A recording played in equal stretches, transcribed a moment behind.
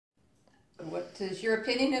what is your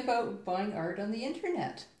opinion about buying art on the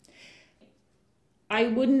internet? I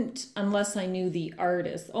wouldn't unless I knew the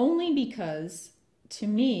artist, only because to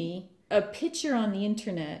me, a picture on the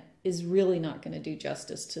internet is really not going to do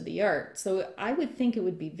justice to the art. So I would think it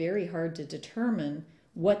would be very hard to determine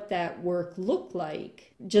what that work looked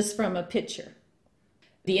like just from a picture.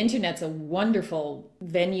 The internet's a wonderful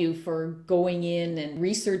venue for going in and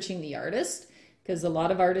researching the artist, because a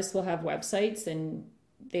lot of artists will have websites and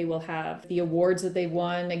they will have the awards that they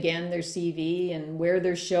won, again, their CV and where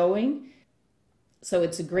they're showing. So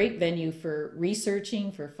it's a great venue for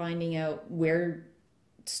researching, for finding out where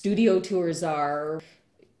studio tours are,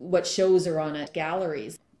 what shows are on at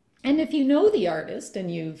galleries. And if you know the artist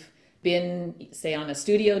and you've been, say, on a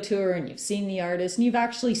studio tour and you've seen the artist and you've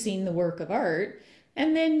actually seen the work of art,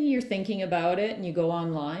 and then you're thinking about it and you go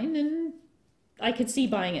online, and I could see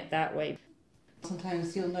buying it that way.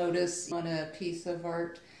 Sometimes you'll notice on a piece of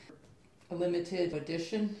art a limited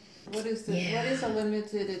edition. What is a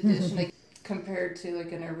limited edition like, compared to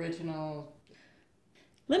like an original?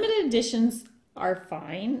 Limited editions are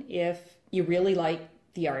fine if you really like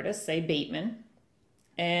the artist, say Bateman,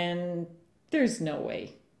 and there's no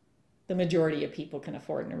way the majority of people can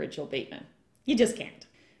afford an original Bateman. You just can't.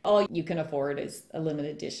 All you can afford is a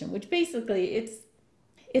limited edition, which basically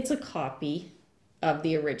it's a copy of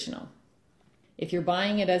the original. If you're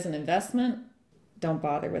buying it as an investment, don't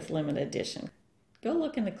bother with limited edition. Go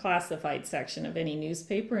look in the classified section of any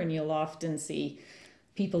newspaper and you'll often see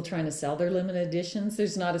people trying to sell their limited editions.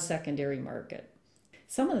 There's not a secondary market.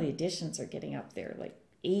 Some of the editions are getting up there, like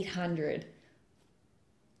 800.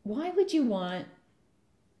 Why would you want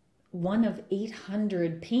one of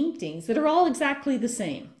 800 paintings that are all exactly the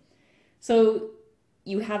same? So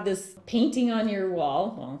you have this painting on your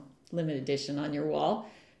wall, well, limited edition on your wall,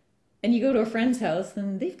 and you go to a friend's house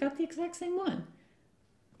and they've got the exact same one.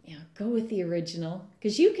 Yeah, go with the original,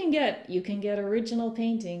 because you can get original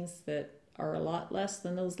paintings that are a lot less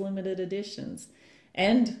than those limited editions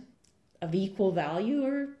and of equal value,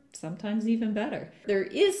 or sometimes even better. There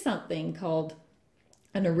is something called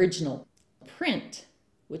an original print,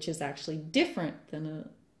 which is actually different than a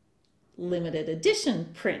limited edition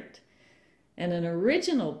print. And an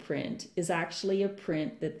original print is actually a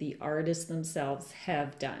print that the artists themselves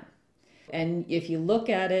have done. And if you look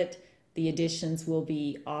at it, the editions will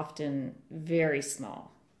be often very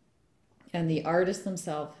small. And the artist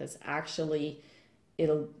themselves has actually,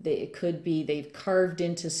 it could be they've carved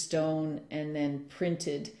into stone and then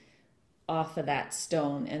printed off of that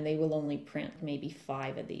stone, and they will only print maybe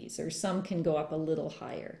 5 of these, or some can go up a little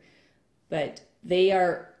higher. But they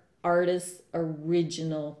are artists'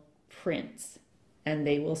 original prints, and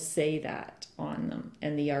they will say that on them,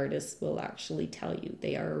 and the artist will actually tell you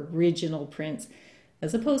they are original prints,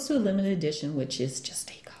 as opposed to a limited edition, which is just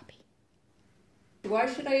a copy.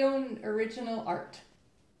 Why should I own original art?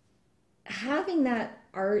 Having that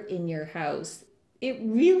art in your house, it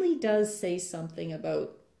really does say something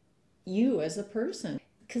about you as a person.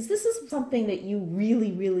 Because this is something that you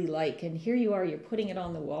really, really like, and here you are, you're putting it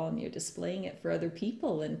on the wall and you're displaying it for other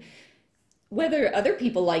people, and whether other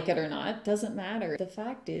people like it or not doesn't matter. The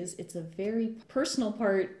fact is, it's a very personal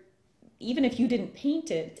part. Even if you didn't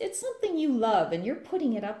paint it, it's something you love and you're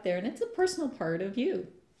putting it up there, and it's a personal part of you.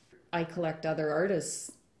 I collect other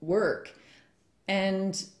artists' work,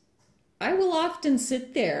 and I will often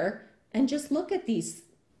sit there and just look at these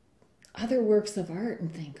other works of art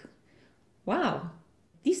and think, wow,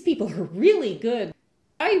 these people are really good.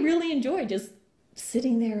 I really enjoy just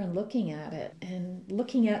sitting there and looking at it and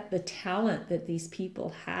looking at the talent that these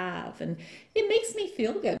people have, and it makes me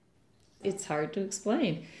feel good. It's hard to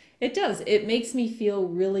explain. It does. It makes me feel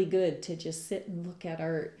really good to just sit and look at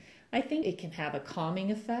art. I think it can have a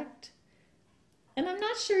calming effect. And I'm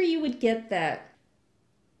not sure you would get that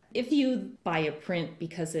if you buy a print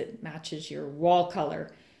because it matches your wall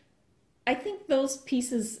color. I think those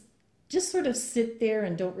pieces just sort of sit there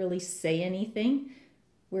and don't really say anything.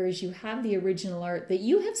 Whereas you have the original art that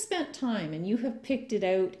you have spent time and you have picked it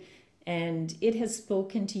out and it has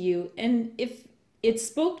spoken to you. And if it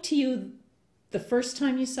spoke to you the first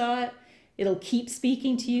time you saw it, it'll keep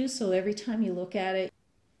speaking to you. So every time you look at it,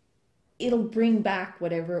 it'll bring back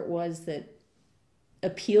whatever it was that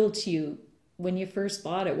appealed to you when you first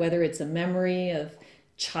bought it, whether it's a memory of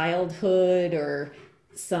childhood or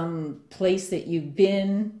some place that you've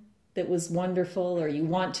been that was wonderful or you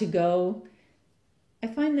want to go. I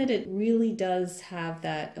find that it really does have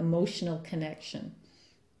that emotional connection.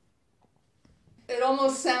 It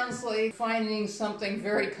almost sounds like finding something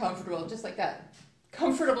very comfortable, just like that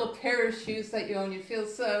comfortable pair of shoes that you own. You feel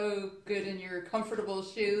so good in your comfortable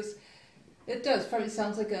shoes. It does. Probably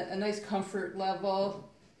sounds like a nice comfort level.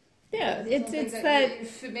 Yeah, it's that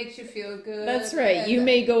it makes you feel good. That's right. You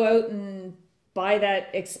may go out and buy that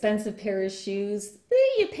expensive pair of shoes.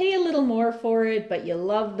 You pay a little more for it, but you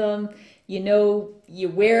love them. You know, you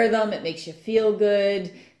wear them. It makes you feel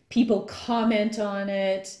good. People comment on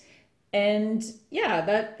it. And yeah,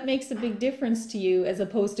 that makes a big difference to you as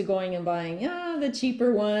opposed to going and buying the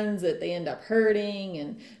cheaper ones that they end up hurting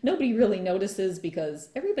and nobody really notices because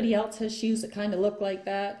everybody else has shoes that kind of look like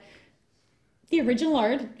that. The original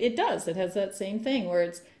art, it does. It has that same thing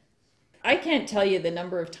where I can't tell you the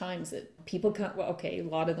number of times that people come, well, okay, a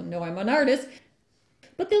lot of them know I'm an artist,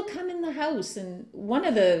 but they'll come in the house. And one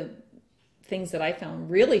of the things that I found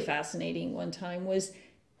really fascinating one time was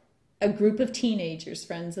a group of teenagers,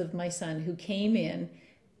 friends of my son, who came in,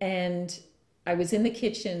 and I was in the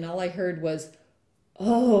kitchen and all I heard was,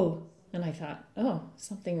 "Oh," and I thought, "Oh,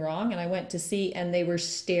 something wrong?" And I went to see, and they were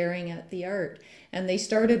staring at the art, and they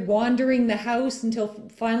started wandering the house until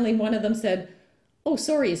finally one of them said, "Oh,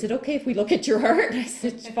 sorry, is it okay if we look at your art?" And I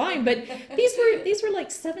said, "Fine." But these were like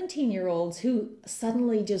 17-year-olds who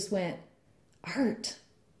suddenly just went, "Art,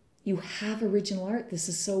 you have original art. This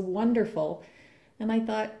is so wonderful." And I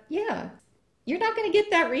thought, yeah, you're not going to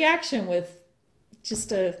get that reaction with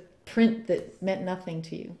just a print that meant nothing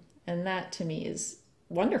to you. And that to me is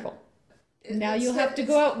wonderful. Now you'll have to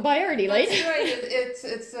go out and buy art, Elaine. That's right.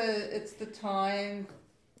 It's the time,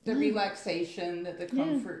 the relaxation, the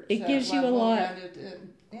comfort. It gives you a lot.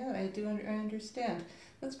 Yeah, I understand.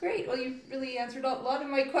 That's great. Well, you've really answered a lot of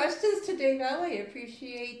my questions today, Valerie. I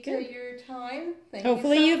appreciate your time.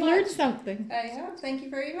 Hopefully you so you've much. learned something. I have. Thank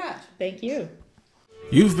you very much. Thank you.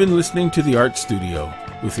 You've been listening to The Art Studio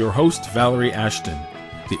with your host, Valerie Ashton.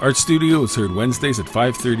 The Art Studio is heard Wednesdays at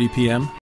 5:30 p.m.